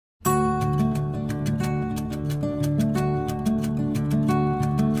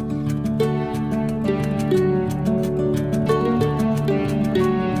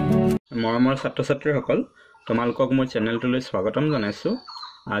মৰমৰ ছাত্ৰ ছাত্ৰীসকল তোমালোকক মোৰ চেনেলটোলৈ স্বাগতম জনাইছো।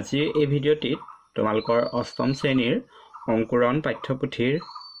 আজিৰ এই ভিডিঅ'টিত তোমালোকৰ অষ্টম শ্ৰেণীৰ অংকুৰণ পাঠ্যপুথিৰ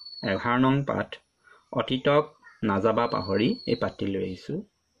 11 নং পাঠ অতিতক নাযাবা পাহৰি এই পাঠটি লৈ আহিছো।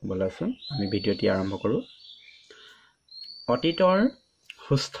 বলাচোন আমি ভিডিঅ'টি আৰম্ভ কৰো। অতীতৰ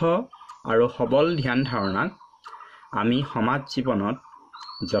সুস্থ আৰু সবল ধ্যান ধাৰণাক আমি সমাজ জীৱনত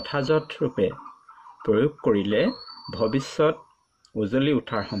যথাযথ ৰূপে প্ৰয়োগ কৰিলে ভৱিষ্যত উজ্বলি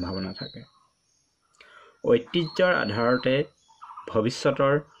উঠাৰ সম্ভাৱনা থাকে। ঐতিহ্যৰ আধাৰতে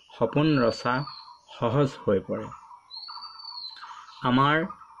ভৱিষ্যতৰ সপোন ৰচা সহজ হৈ পৰে। আমাৰ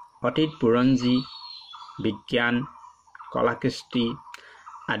অতীত বুৰঞ্জী, বিজ্ঞান, কলাকৃষ্টি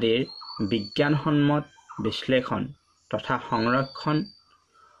আদিৰ বিজ্ঞানসন্মত বিশ্লেষণ তথা সংৰক্ষণ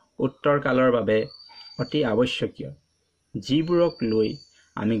উত্তৰকালৰ বাবে অতি আৱশ্যকীয়, যিবোৰক লৈ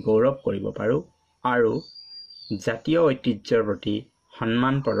আমি গৌৰৱ কৰিব পাৰোঁ আৰু জাতীয় ঐতিহ্যৰ প্ৰতি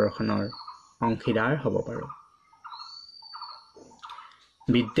সন্মান প্ৰদৰ্শনৰ অংশীদাৰ হ'ব পাৰোঁ।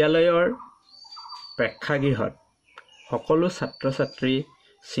 বিদ্যালয়ৰ প্ৰেক্ষাগৃহত সকলো ছাত্ৰ ছাত্ৰী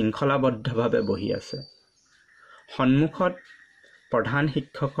শৃংখলাবদ্ধভাৱে বহি আছে। সন্মুখত প্ৰধান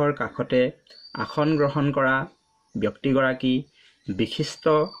শিক্ষকৰ কাষতে আসন গ্ৰহণ কৰা ব্যক্তিগৰাকী বিশিষ্ট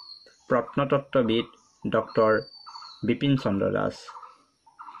প্ৰত্নতত্ত্ববিদ ডক্টৰ বিপিন চন্দ্ৰ দাস।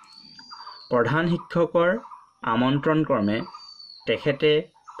 প্ৰধান শিক্ষকৰ আমন্ত্ৰণক্ৰমে তেখেতে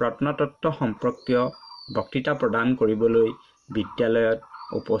প্ৰত্নতত্ত্ব সম্পৰ্কীয় বক্তৃতা প্ৰদান কৰিবলৈ বিদ্যালয়ত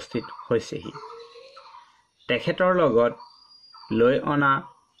উপস্থিত হৈছেহি। তেখেতৰ লগত লৈ অনা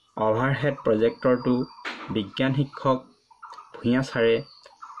অভাৰহেড প্ৰজেক্টৰটো বিজ্ঞান শিক্ষক ভূঞা ছাৰে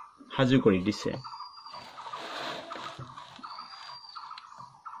সাজু কৰি দিছে।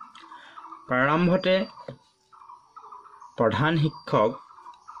 প্ৰাৰম্ভতে প্ৰধান শিক্ষক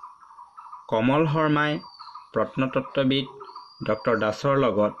কমল শৰ্মাই প্ৰত্নতত্ত্ববিদ ডক্টৰ দাসৰ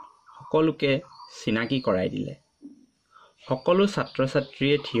লগত সকলোকে চিনাকি কৰাই দিলে। সকলো ছাত্ৰ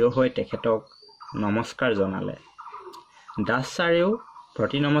ছাত্ৰীয়ে থিয় হৈ তেখেতক নমস্কাৰ জনালে। দাস ছাৰেও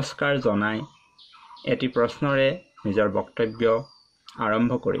প্ৰতি নমস্কাৰ জনাই এটি প্ৰশ্নৰে নিজৰ বক্তব্য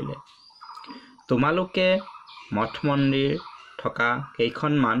আৰম্ভ কৰিলে। তোমালোকে মঠ মন্দিৰ থকা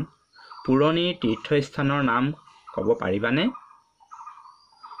কেইখনমান পুৰণি তীৰ্থস্থানৰ নাম ক'ব পাৰিবানে?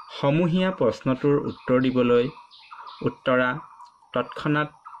 সমূহীয়া প্ৰশ্নটোৰ উত্তৰ দিবলৈ উত্তৰা তৎক্ষণাত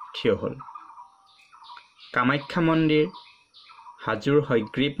থিয় হ'ল। কামাখ্যা মন্দিৰ, হাজোৰ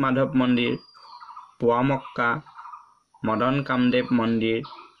হয়গ্ৰীৱ মাধৱ মন্দিৰ, পোৱামক্কা, মদন কামদেৱ মন্দিৰ,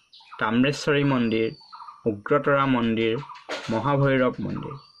 তাম্ৰেশ্বৰী মন্দিৰ, উগ্ৰতৰা মন্দিৰ, মহাভৈৰৱ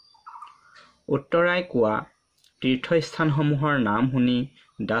মন্দিৰ। উত্তৰাই কোৱা তীৰ্থস্থানসমূহৰ নাম শুনি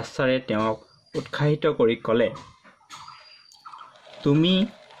দাস ছাৰে তেওঁক উৎসাহিত কৰি ক'লে, তুমি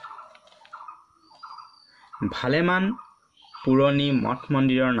ভালেমান পুৰণি মঠ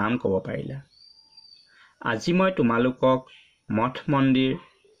মন্দিৰৰ নাম ক'ব পাৰিলা। আজি মই তোমালোকক মঠ মন্দিৰ,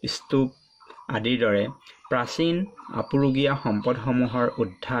 স্তূপ আদিৰ দৰে প্ৰাচীন আপুৰুগীয়া সম্পদসমূহৰ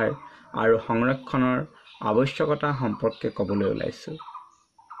উদ্ধাৰ আৰু সংৰক্ষণৰ আৱশ্যকতা সম্পৰ্কে ক'বলৈ ওলাইছোঁ।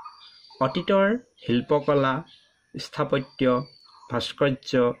 অতীতৰ শিল্পকলা, স্থাপত্য,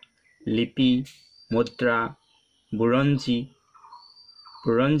 ভাস্কৰ্য, লিপি, মুদ্ৰা, বুৰঞ্জী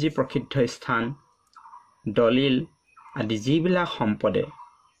প্ৰসিদ্ধ স্থান, দলিল আদি যিবিলাক সম্পদে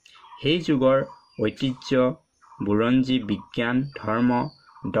সেই যুগৰ ঐতিহ্য, বুৰঞ্জী, বিজ্ঞান, ধৰ্ম,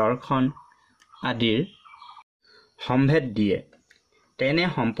 দৰ্শন আদিৰ সম্ভেদ দিয়ে, তেনে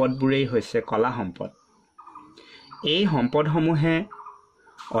সম্পদবোৰেই হৈছে কলা সম্পদ। এই সম্পদসমূহে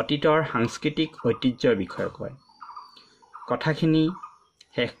অতীতৰ সাংস্কৃতিক ঐতিহ্যৰ বিষয়ে কয়। কথাখিনি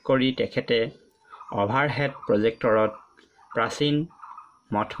শেষ কৰি তেখেতে অভাৰহেড প্ৰজেক্টৰত প্ৰাচীন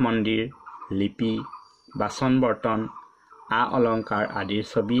মঠ মন্দিৰ, লিপি, বাচন বৰ্তন, অলংকাৰ আদিৰ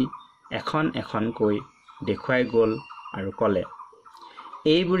ছবি এখন এখনকৈ দেখুৱাই গ'ল আৰু ক'লে,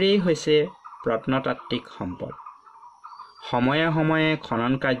 এইবোৰেই হৈছে প্ৰত্নতাত্ত্বিক সম্পদ। সময়ে সময়ে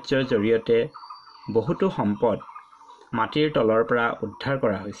খনন কাৰ্যৰ জৰিয়তে বহুতো সম্পদ মাটিৰ তলৰ পৰা উদ্ধাৰ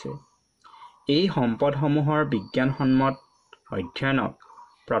কৰা হৈছে। এই সম্পদসমূহৰ বিজ্ঞানসন্মত অধ্যয়নক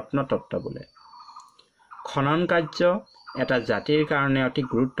প্ৰত্নতত্ত্ব বোলে। খনন কাৰ্য এটা জাতিৰ কাৰণে অতি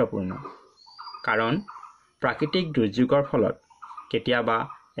গুৰুত্বপূৰ্ণ, কাৰণ প্ৰাকৃতিক দুৰ্যোগৰ ফলত কেতিয়াবা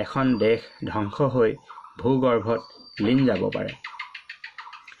এখন দেশ ধ্বংস হৈ ভূগৰ্ভত লীন যাব পাৰে।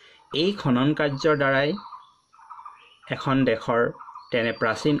 এই খনন কাৰ্যৰ দ্বাৰাই এখন দেশৰ তেনে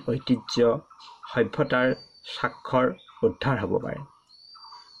প্ৰাচীন ঐতিহ্য, সভ্যতাৰ স্বাক্ষৰ উদ্ধাৰ হ'ব পাৰে।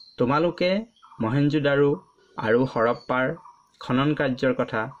 তোমালোকে মহেঞ্জোদাৰো আৰু হৰপ্পাৰ খনন কাৰ্যৰ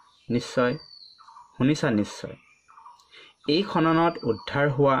কথা শুনিছা নিশ্চয়। এই খননত উদ্ধাৰ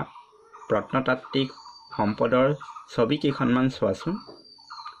হোৱা প্ৰত্নতাত্ত্বিক সম্পদৰ ছবি কেইখনমান চোৱাচোন।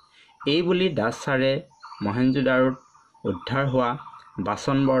 এই বুলি দাস ছাৰে মহেঞ্জোদাৰোত উদ্ধাৰ হোৱা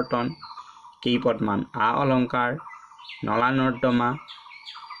বাচন বৰ্তন কেইপদমান অলংকাৰ, নলা নৰ্দমা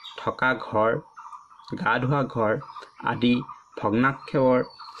থকা ঘৰ, গা ধোৱা ঘৰ আদি ভগ্নাক্ষেপৰ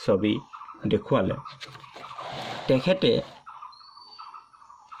ছবি দেখুৱালে। তেখেতে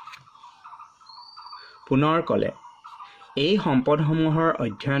পুনৰ ক'লে, এই সম্পদসমূহৰ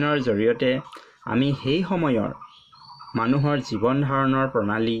অধ্যয়নৰ জৰিয়তে আমি সেই সময়ৰ মানুহৰ জীৱন ধাৰণৰ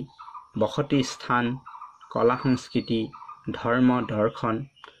প্ৰণালী, বসতি স্থান, কলা সংস্কৃতি, ধৰ্ম দৰ্শন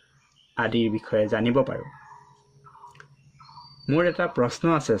আদিৰ বিষয়ে জানিব পাৰোঁ। মোৰ এটা প্ৰশ্ন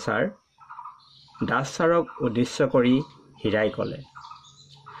আছে ছাৰ, দাস ছাৰক উদ্দেশ্য কৰি হীৰাই ক'লে।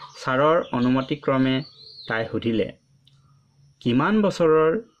 ছাৰৰ অনুমতিক্ৰমে তাই সুধিলে, কিমান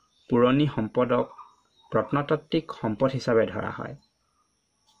বছৰৰ পুৰণি সম্পদক প্ৰত্নতাত্ত্বিক সম্পদ হিচাপে ধৰা হয়?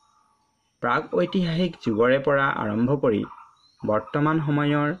 প্ৰাগ ঐতিহাসিক যুগৰে পৰা আৰম্ভ কৰি বৰ্তমান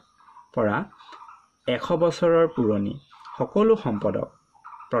সময়ৰ পৰা 100 বছৰৰ পুৰণি সকলো সম্পদক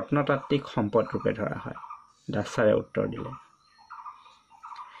প্ৰত্নতাত্ত্বিক সম্পদ ৰূপে ধৰা হয়, দাস ছাৰে উত্তৰ দিলে।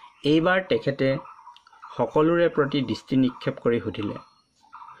 এইবাৰ তেখেতে সকলোৰে প্ৰতি দৃষ্টি নিক্ষেপ কৰি সুধিলে,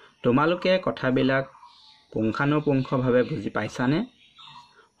 তোমালোকে কথাবিলাক পুংখানুপুংখভাৱে বুজি পাইছানে?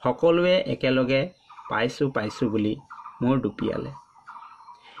 সকলোৱে একেলগে পাইছোঁ বুলি মূৰ দুপিয়ালে।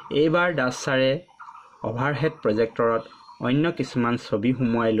 এইবাৰ দাস ছাৰে অভাৰহেড প্ৰজেক্টৰত অন্য কিছুমান ছবি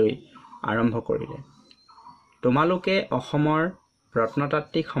সুমুৱাই লৈ আৰম্ভ কৰিলে। তোমালোকে অসমৰ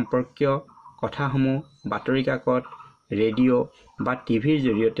প্ৰত্নতাত্ত্বিক সম্পৰ্কীয় কথাসমূহ বাতৰি কাকত, ৰেডিঅ' বা টিভিৰ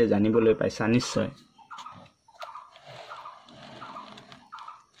জৰিয়তে জানিবলৈ পাইছা নিশ্চয়।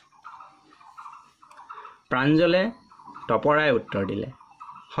 প্ৰাঞ্জলে তপৰাই উত্তৰ দিলে,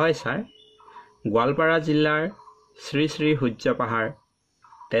 হয় ছাৰ। গোৱালপাৰা জিলাৰ শ্ৰী শ্ৰী সূৰ্য পাহাৰ,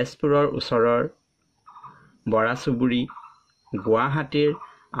 তেজপুৰৰ ওচৰৰ বৰা চুবুৰী, গুৱাহাটীৰ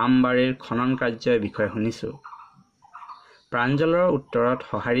আমবাৰীৰ খনন কাৰ্যৰ বিষয়ে শুনিছোঁ। প্ৰাঞ্জলৰ উত্তৰত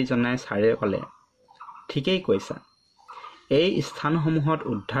সঁহাৰি জনাই ছাৰে ক'লে, ঠিকেই কৈছা। এই স্থানসমূহত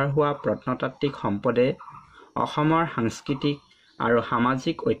উদ্ধাৰ হোৱা প্ৰত্নতাত্ত্বিক সম্পদে অসমৰ সাংস্কৃতিক আৰু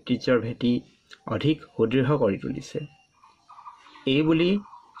সামাজিক ঐতিহ্যৰ ভেটি অধিক সুদৃঢ় কৰি তুলিছে। এইবুলি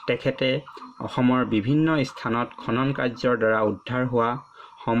তেখেতে অসমৰ বিভিন্ন স্থানত খনন কাৰ্যৰ দ্বাৰা উদ্ধাৰ হোৱা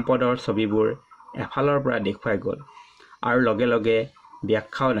সম্পদৰ ছবিবোৰ এফালৰ পৰা দেখুৱাই গ'ল আৰু লগে লগে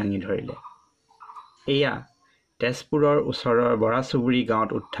ব্যাখ্যাও দাঙি ধৰিলে। এয়া তেজপুৰৰ ওচৰৰ বৰা চুবুৰী গাঁৱত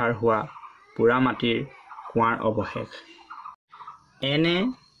উদ্ধাৰ হোৱা পোৰামাটিৰ কুঁৱাৰ অৱশেষ। এনে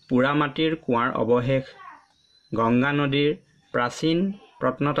পোৰামাটিৰ কুঁৱাৰ অৱশেষ গংগা নদীৰ প্ৰাচীন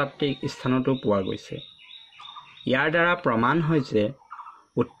প্ৰত্নতাত্ত্বিক স্থানতো পোৱা গৈছে। ইয়াৰ দ্বাৰা প্ৰমাণ হয় যে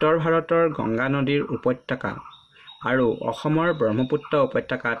উত্তৰ ভাৰতৰ গংগা নদীৰ উপত্যকা আৰু অসমৰ ব্ৰহ্মপুত্ৰ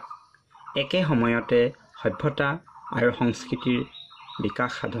উপত্যকাত একে সময়তে সভ্যতা আৰু সংস্কৃতিৰ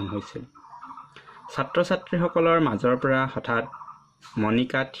বিকাশ সাধন হৈছিল। ছাত্ৰ ছাত্ৰীসকলৰ মাজৰ পৰা হঠাৎ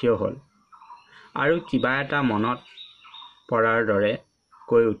মণিকা থিয় হ'ল আৰু কিবা এটা মনত পৰাৰ দৰে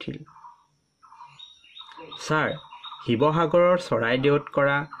কৈ উঠিল, ছাৰ, শিৱসাগৰৰ চৰাইদেউত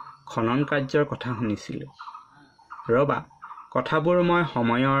কৰা খনন কাৰ্যৰ কথা শুনিছিলোঁ। ৰবা, কথাবোৰ মই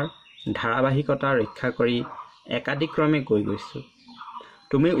সময়ৰ ধাৰাবাহিকতা ৰক্ষা কৰি একাদিক্ৰমে কৈ গৈছোঁ।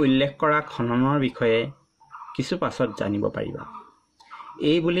 তুমি উল্লেখ কৰা খননৰ বিষয়ে কিছু পাছত জানিব পাৰিবা।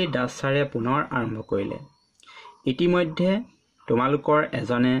 এই বুলি দাস ছাৰে পুনৰ আৰম্ভ কৰিলে, ইতিমধ্যে তোমালোকৰ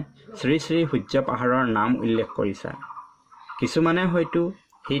এজনে শ্ৰী শ্ৰী সূৰ্য পাহাৰৰ নাম উল্লেখ কৰিছা। কিছুমানে হয়তো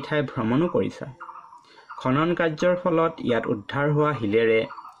সেই ঠাই ভ্ৰমণো কৰিছা। খনন কাৰ্যৰ ফলত ইয়াত উদ্ধাৰ হোৱা শিলেৰে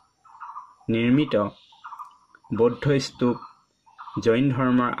নিৰ্মিত বৌদ্ধ স্তূপ, জৈন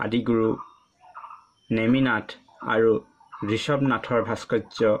ধৰ্মৰ আদিগুৰু নেমিনাথ আৰু ঋষভনাথৰ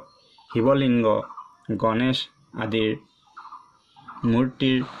ভাস্কৰ্য, শিৱলিংগ, গণেশ আদিৰ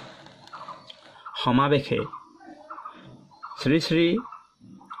মূৰ্তিৰ সমাৱেশে শ্ৰী শ্ৰী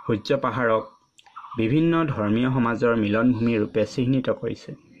সূৰ্য পাহাৰক বিভিন্ন ধৰ্মীয় সমাজৰ মিলনভূমি ৰূপে চিহ্নিত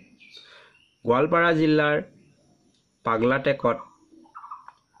কৰিছে। গোৱালপাৰা জিলাৰ পাগলাটেকত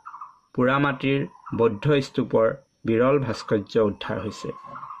পোৰামাটিৰ বৌদ্ধ স্তূপৰ বিৰল ভাস্কৰ্য উদ্ধাৰ হৈছে।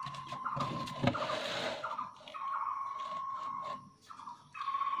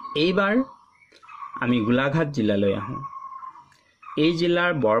 এইবাৰ আমি গোলাঘাট জিলালৈ আহোঁ। এই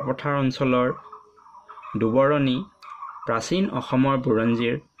জিলাৰ বৰপথাৰ অঞ্চলৰ দুবৰণী প্ৰাচীন অসমৰ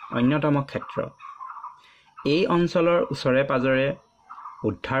বুৰঞ্জীৰ অন্যতম ক্ষেত্ৰ। এই অঞ্চলৰ ওচৰে পাজৰে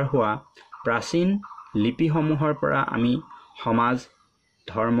উদ্ধাৰ হোৱা প্ৰাচীন লিপিসমূহৰ পৰা আমি সমাজ,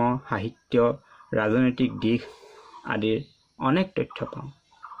 ধৰ্ম, সাহিত্য, ৰাজনৈতিক দিশ আদিৰ অনেক তথ্য পাওঁ।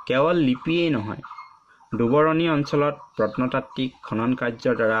 কেৱল লিপিয়েই নহয়, দুবৰণী অঞ্চলত প্ৰত্নতাত্ত্বিক খনন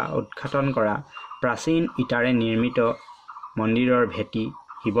কাৰ্যৰ দ্বাৰা উৎঘাটন কৰা প্ৰাচীন ইটাৰে নিৰ্মিত মন্দিৰৰ ভেটি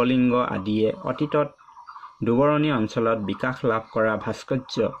শিৱলিংগ আদিয়ে অতীতত দুবৰণী অঞ্চলত বিকাশ লাভ কৰা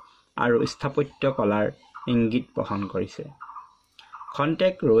ভাস্কৰ্য আৰু স্থাপত্য কলাৰ ইংগিত বহন কৰিছে।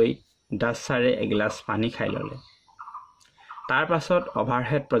 খন্তেক ৰৈ দাস ছাৰে এগিলাচ পানী খাই ল'লে। তাৰ পাছত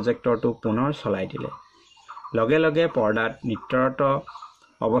অভাৰহেড প্ৰজেক্টৰটো পুনৰ চলাই দিলে। লগে লগে পৰ্দাত নৃত্যৰত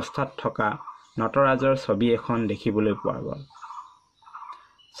অৱস্থাত থকা নটৰাজৰ ছবি এখন দেখিবলৈ পোৱা গ'ল।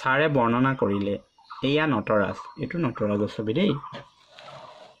 ছাৰে বৰ্ণনা কৰিলে, এয়া নটৰাজ, এইটো নটৰাজৰ ছবি দেই।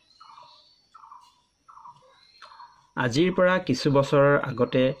 আজিৰ পৰা কিছু বছৰৰ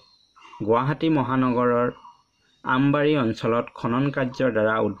আগতে গুৱাহাটী মহানগৰৰ আমবাৰী অঞ্চলত খনন কাৰ্যৰ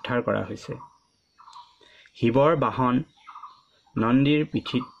দ্বাৰা উদ্ধাৰ কৰা হৈছে। শিৱৰ বাহন নন্দীৰ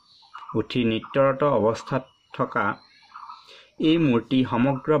পিঠিত উঠি নৃত্যৰত অৱস্থাত থকা এই মূৰ্তি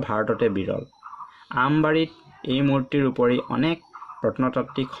সমগ্ৰ ভাৰততে বিৰল। আমবাৰীত এই মূৰ্তিৰ উপৰি অনেক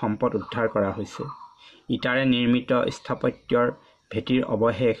প্ৰত্নতাত্ত্বিক সম্পদ উদ্ধাৰ কৰা হৈছে। ইটাৰে নিৰ্মিত স্থাপত্যৰ ভেটিৰ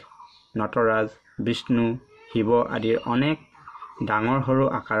অৱশেষ, নটৰাজ, বিষ্ণু, শিৱ আদিৰ অনেক ডাঙৰ সৰু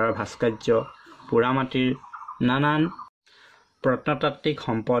আকাৰৰ ভাস্কৰ্য, পোৰামাটিৰ নানান প্ৰত্নতাত্ত্বিক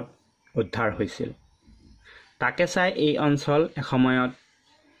সম্পদ উদ্ধাৰ হৈছিল। তাকে চাই এই অঞ্চল এসময়ত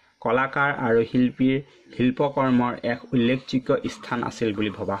কলাকাৰ আৰু শিল্পীৰ শিল্পকৰ্মৰ এক উল্লেখযোগ্য স্থান আছিল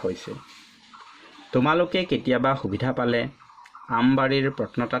বুলি ভবা হৈছিল। তোমালোকে কেতিয়াবা সুবিধা পালে আমবাৰীৰ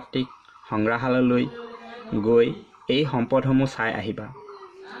প্ৰত্নতাত্ত্বিক সংগ্ৰহালয়লৈ গৈ এই সম্পদসমূহ চাই আহিবা।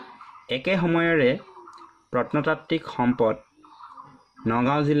 একে সময়ৰে প্ৰত্নতাত্ত্বিক সম্পদ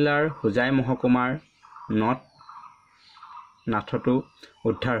নগাঁও জিলাৰ হোজাই মহকুমাৰ নাথতো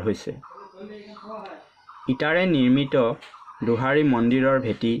উদ্ধাৰ হৈছে। ইটাৰে নিৰ্মিত দোহাৰী মন্দিৰৰ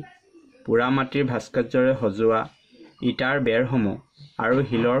ভেটি, পোৰামাটিৰ ভাস্কৰ্যৰে সজোৱা ইটাৰ বেৰসমূহ আৰু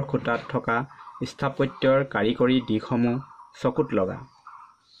শিলৰ খুঁটাত থকা স্থাপত্যৰ কাৰিকৰী দিশসমূহ চকুত লগা।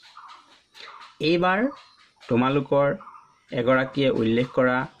 এইবাৰ তোমালোকৰ এগৰাকীয়ে উল্লেখ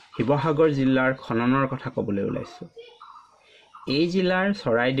কৰা শিৱসাগৰ জিলাৰ খননৰ কথা ক'বলৈ ওলাইছোঁ। এই জিলাৰ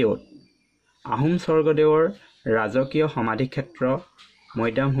চৰাইদেউত আহোম স্বৰ্গদেৱৰ ৰাজকীয় সমাধিক্ষেত্ৰ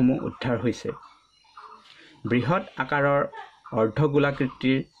মৈদামসমূহ উদ্ধাৰ হৈছে। বৃহৎ আকাৰৰ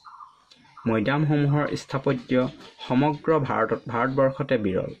অৰ্ধগোলাকৃতিৰ মৈদামসমূহৰ স্থাপত্য সমগ্ৰ ভাৰতবৰ্ষতে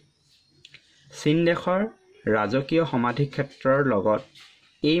বিৰল। চীন দেশৰ ৰাজকীয় সমাধিক্ষেত্ৰৰ লগত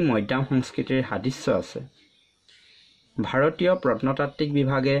এই মৈদাম সংস্কৃতিৰ সাদৃশ্য আছে। ভাৰতীয় প্ৰত্নতাত্ত্বিক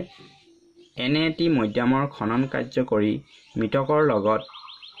বিভাগে এনে এটি মৈদামৰ খনন কাৰ্য কৰি মৃতকৰ লগত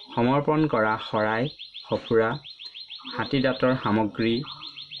সমৰ্পণ কৰা শৰাই, সঁফুৰা, হাতীদাঁতৰ সামগ্ৰী,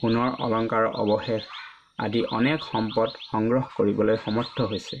 সোণৰ অলংকাৰৰ অৱশেষ আদি অনেক সম্পদ সংগ্ৰহ কৰিবলৈ সমৰ্থ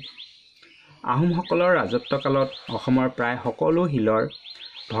হৈছে। আহোমসকলৰ ৰাজত্বকালত অসমৰ প্ৰায় সকলো শিলৰ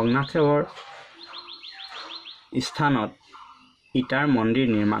ভগ্নাৱশেষৰ স্থানত ইটাৰ মন্দিৰ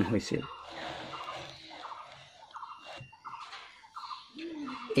নিৰ্মাণ হৈছিল।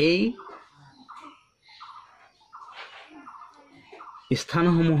 এই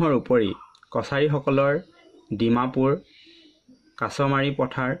স্থানসমূহৰ উপৰি কছাৰীসকলৰ ডিমাপুৰ, কাছমাৰী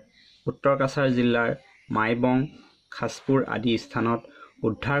পথাৰ, উত্তৰ কাছাৰ জিলাৰ মাইবং, খাছপুৰ আদি স্থানত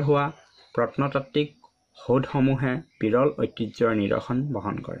উদ্ধাৰ হোৱা প্ৰত্নতাত্ত্বিক সৌধসমূহে বিৰল ঐতিহ্যৰ নিদৰ্শন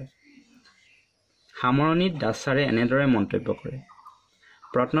বহন কৰে। সামৰণিত দাস ছাৰে এনেদৰে মন্তব্য কৰে,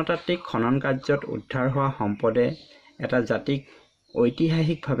 প্ৰত্নতাত্ত্বিক খনন কাৰ্যত উদ্ধাৰ হোৱা সম্পদে এটা জাতিক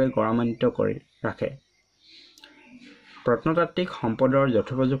ঐতিহাসিকভাৱে গৌৰৱান্বিত কৰি ৰাখে। প্ৰত্নতাত্ত্বিক সম্পদৰ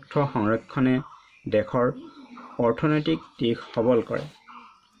যথোপযুক্ত সংৰক্ষণে দেশৰ অৰ্থনৈতিক দিশ সবল কৰে।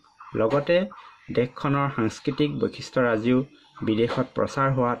 লগতে দেশখনৰ সাংস্কৃতিক বৈশিষ্ট্যৰাজিও বিদেশত প্ৰচাৰ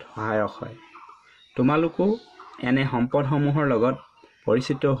হোৱাত সহায়ক হয়। তোমালোকো এনে সম্পদসমূহৰ লগত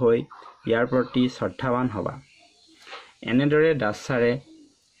পৰিচিত হৈ ইয়াৰ প্ৰতি শ্ৰদ্ধাৱান হ'বা। এনেদৰে দাস ছাৰে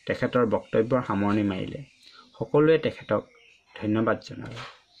তেখেতৰ বক্তব্যৰ সামৰণি মাৰিলে। সকলোৱে তেখেতক ধন্যবাদ জনালে।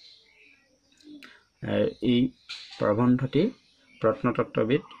 এই প্ৰবন্ধটি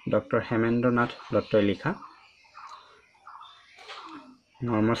প্ৰত্নতত্ত্ববিদ ডক্টৰ হেমেন্দ্ৰ নাথ দত্তই লিখা।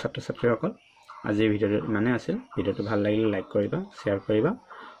 মৰমৰ ছাত্ৰ ছাত্ৰীসকল, আজিৰ ভিডিঅ'টো ইমানেই আছিল। ভিডিঅ'টো ভাল লাগিলে লাইক কৰিবা, শ্বেয়াৰ কৰিবা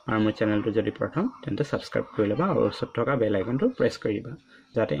আৰু মোৰ চেনেলটো যদি প্ৰথম তেন্তে ছাবস্ক্ৰাইব কৰি ল'বা আৰু ওচৰত থকা বেল আইকনটো প্ৰেছ কৰি দিবা,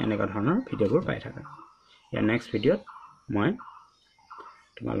 যাতে এনেকুৱা ধৰণৰ ভিডিঅ'বোৰ পাই থাকা। ইয়াৰ নেক্সট ভিডিঅ'ত মই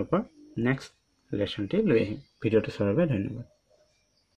তোমালোকৰ নেক্সট লেচনটি লৈ আহিম। ভিডিঅ'টো চোৱাৰ বাবে ধন্যবাদ।